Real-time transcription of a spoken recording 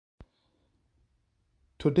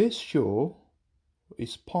Today's show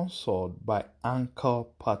is sponsored by Anchor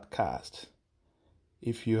Podcast.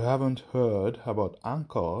 If you haven't heard about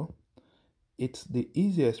Anchor, it's the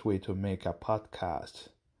easiest way to make a podcast.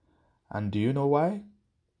 And do you know why?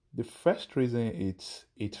 The first reason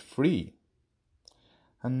it's free.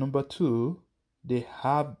 And number two, they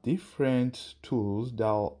have different tools that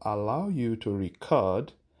will allow you to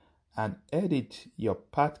record and edit your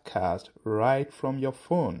podcast right from your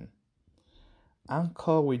phone.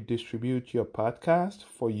 Anchor will distribute your podcast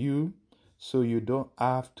for you so you don't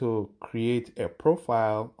have to create a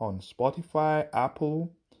profile on Spotify,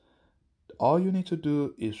 Apple. All you need to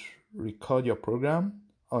do is record your program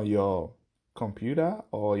on your computer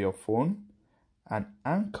or your phone, and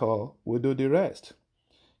Anchor will do the rest.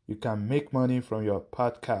 You can make money from your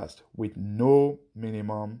podcast with no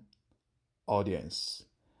minimum audience.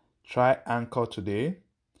 Try Anchor today.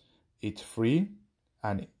 It's free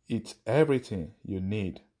and it's everything you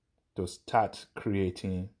need to start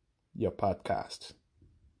creating your podcast.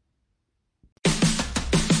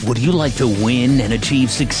 Would you like to win and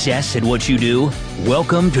achieve success at what you do?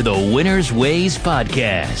 Welcome to the Winner's Ways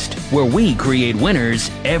podcast, where we create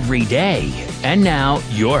winners every day. And now,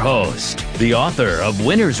 your host, the author of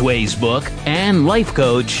Winner's Ways book and life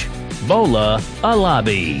coach, Bola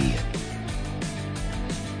Alabi.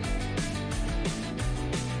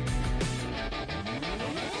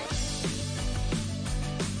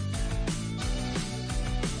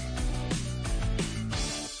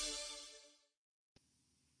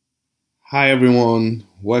 Hi everyone,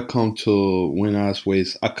 welcome to Winners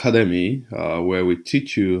Ways Academy, where we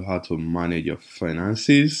teach you how to manage your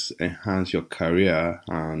finances, enhance your career,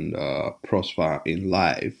 and prosper in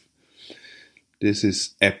life. This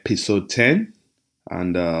is episode 10,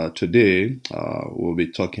 and today we'll be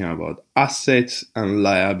talking about assets and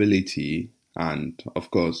liability, and of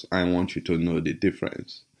course, I want you to know the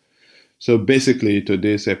difference. So basically,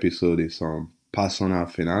 today's episode is on personal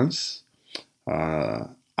finance.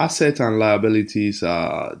 Assets and liabilities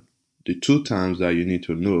are the two terms that you need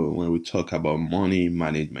to know when we talk about money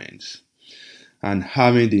management. And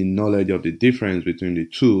having the knowledge of the difference between the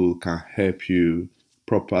two can help you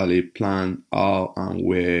properly plan how and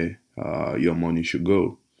where your money should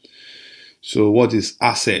go. So what is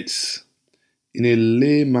assets? In a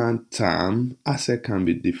layman term, asset can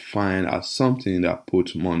be defined as something that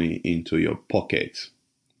puts money into your pocket.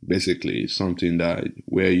 Basically, something that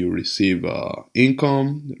where you receive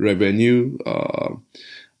income, revenue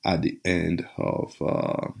at the end of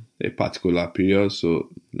a particular period. So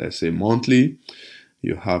let's say monthly,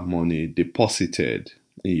 you have money deposited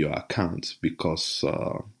in your account because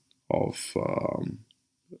of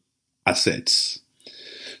assets.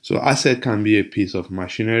 So asset can be a piece of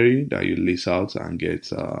machinery that you lease out and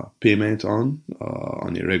get payment on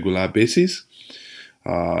a regular basis.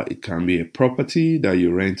 It can be a property that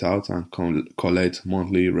you rent out and collect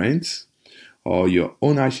monthly rents, or your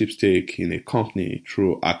ownership stake in a company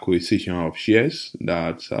through acquisition of shares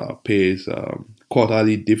that pays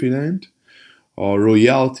quarterly dividend, or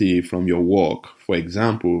royalty from your work. For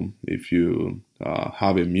example, if you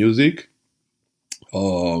have a music,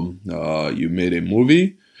 or you made a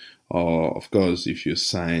movie, or of course, if you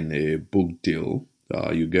sign a book deal,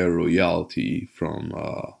 you get royalty from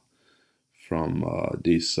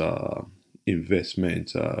this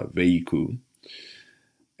investment vehicle.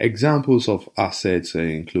 Examples of assets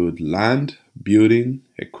include land, building,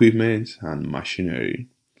 equipment, and machinery.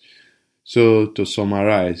 So to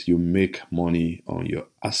summarize, you make money on your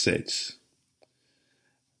assets.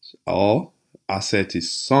 Or asset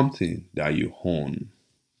is something that you own.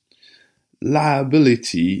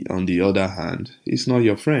 Liability, on the other hand, is not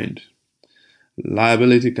your friend.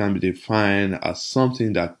 Liability can be defined as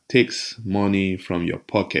something that takes money from your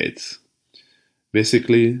pocket.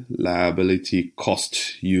 Basically, liability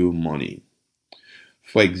costs you money.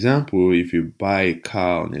 For example, if you buy a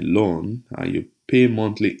car on a loan and you pay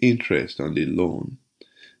monthly interest on the loan,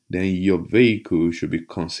 then your vehicle should be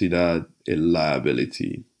considered a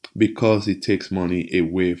liability because it takes money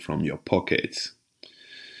away from your pocket.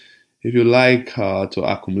 If you like to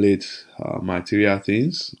accumulate material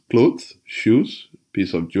things, clothes, shoes,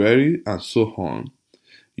 piece of jewelry, and so on,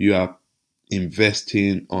 you are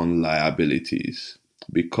investing on liabilities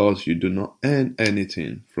because you do not earn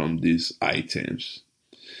anything from these items.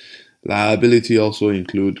 Liability also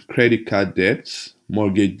include credit card debts,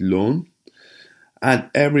 mortgage loan, and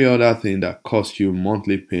every other thing that costs you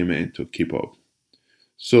monthly payment to keep up.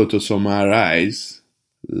 So to summarize,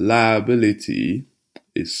 liability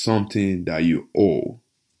is something that you owe.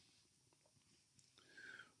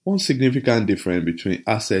 One significant difference between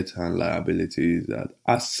asset and liability is that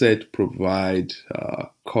asset provide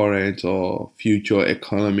current or future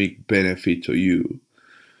economic benefit to you,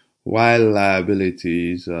 while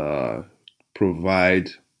liabilities provide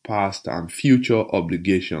past and future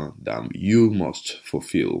obligation that you must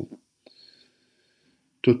fulfill.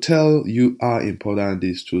 To tell you how important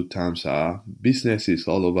these two terms are, businesses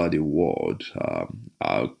all over the world,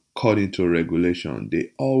 according to regulation,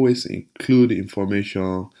 they always include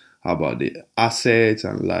information about the assets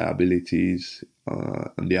and liabilities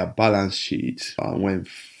and their balance sheet when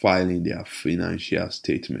filing their financial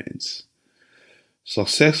statements.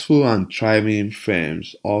 Successful and thriving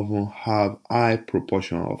firms often have high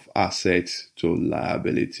proportion of assets to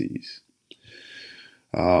liabilities.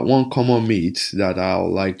 One common myth that I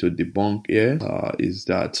would like to debunk here is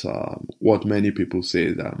that what many people say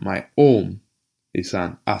is that my home is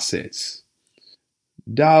an asset.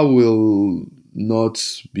 That will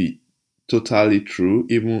not be totally true,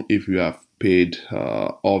 even if you have paid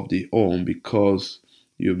off the home, because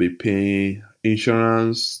you'll be paying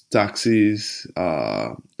insurance, taxes,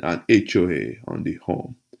 and HOA on the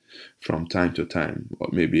home from time to time, or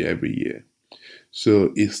maybe every year.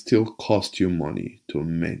 So it still costs you money to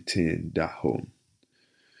maintain that home.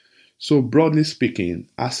 So broadly speaking,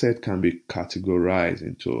 asset can be categorized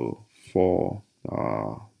into four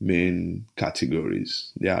main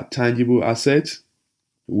categories. There are tangible assets,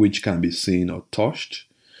 which can be seen or touched,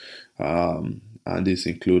 and these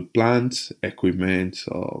include plants, equipment,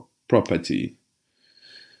 or property.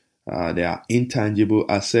 There are intangible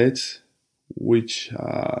assets, which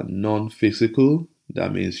are non-physical.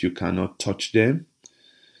 That means you cannot touch them,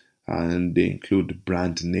 and they include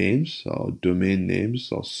brand names or domain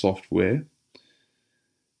names or software.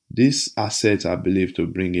 These assets are believed to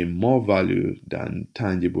bring in more value than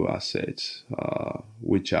tangible assets,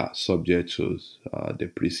 which are subject to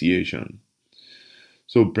depreciation.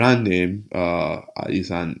 So, brand name is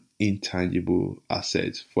an intangible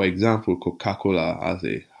asset. For example, Coca-Cola has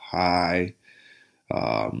a high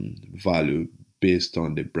value based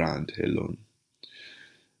on the brand alone.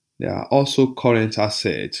 There are also current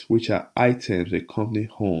assets, which are items a company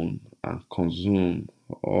owns and consume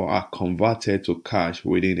or are converted to cash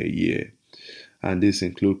within a year. And these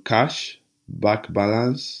include cash, bank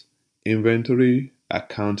balance, inventory,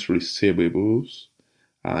 accounts receivables,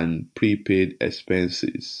 and prepaid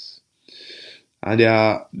expenses. And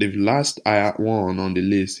the last one on the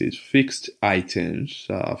list is fixed items,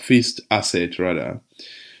 fixed assets rather,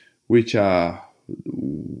 which are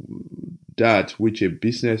that which a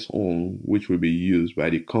business owns, which will be used by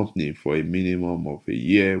the company for a minimum of a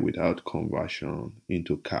year without conversion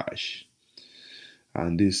into cash.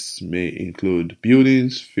 And this may include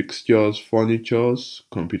buildings, fixtures, furniture,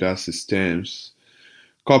 computer systems,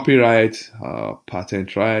 copyright,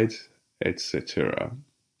 patent rights, etc.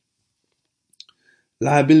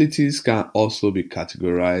 Liabilities can also be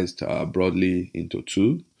categorized broadly into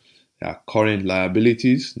two. There are current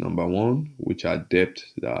liabilities, number one, which are debts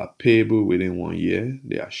that are payable within 1 year.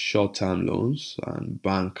 They are short-term loans and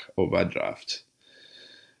bank overdraft.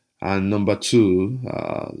 And number two,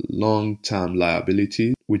 long-term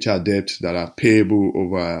liabilities, which are debts that are payable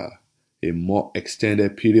over a more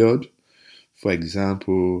extended period. For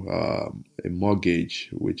example, a mortgage,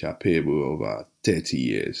 which are payable over 30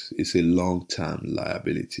 years, is a long-term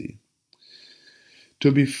liability.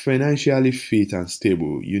 To be financially fit and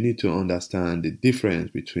stable, you need to understand the difference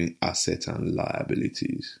between assets and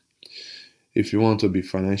liabilities. If you want to be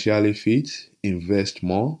financially fit, invest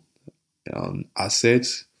more on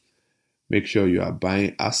assets. Make sure you are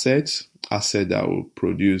buying assets that will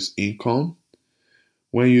produce income.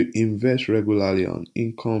 When you invest regularly on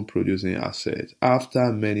income producing assets,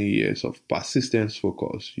 after many years of persistent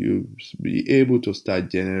focus, you'll be able to start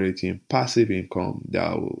generating passive income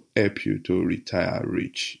that will help you to retire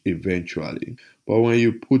rich eventually. But when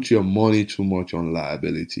you put your money too much on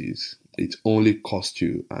liabilities, it only costs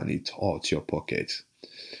you and it hurts your pocket.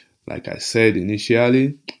 Like I said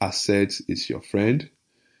initially, assets is your friend,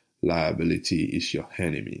 liability is your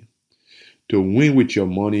enemy. To win with your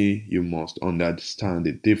money, you must understand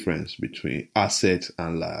the difference between assets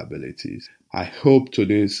and liabilities. I hope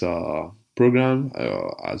today's program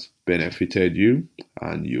has benefited you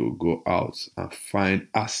and you'll go out and find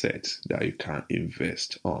assets that you can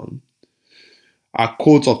invest on. Our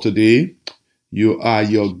quote of today: you are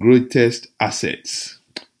your greatest assets.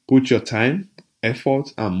 Put your time,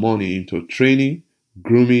 effort, and money into training,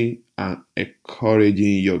 grooming, and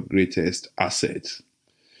encouraging your greatest assets.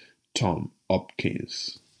 Tom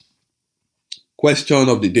Hopkins. Question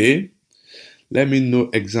of the day: let me know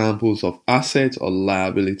examples of assets or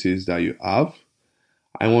liabilities that you have.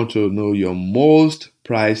 I want to know your most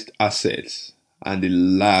prized assets and the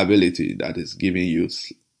liability that is giving you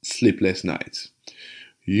sleepless nights.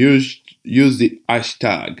 Use the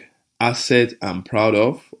hashtag asset I'm proud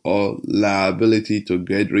of or liability to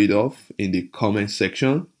get rid of in the comment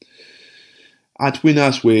section. At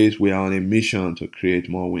Winners Ways, we are on a mission to create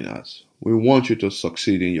more winners. We want you to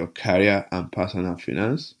succeed in your career and personal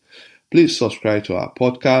finance. Please subscribe to our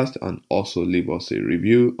podcast and also leave us a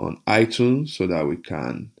review on iTunes so that we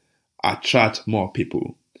can attract more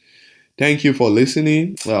people. Thank you for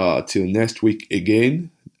listening. Till next week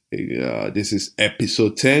again. This is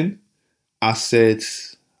episode 10.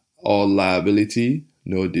 Assets or liability,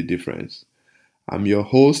 know the difference. I'm your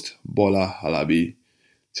host, Bola Halabi.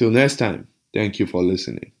 Till next time, thank you for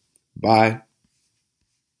listening. Bye.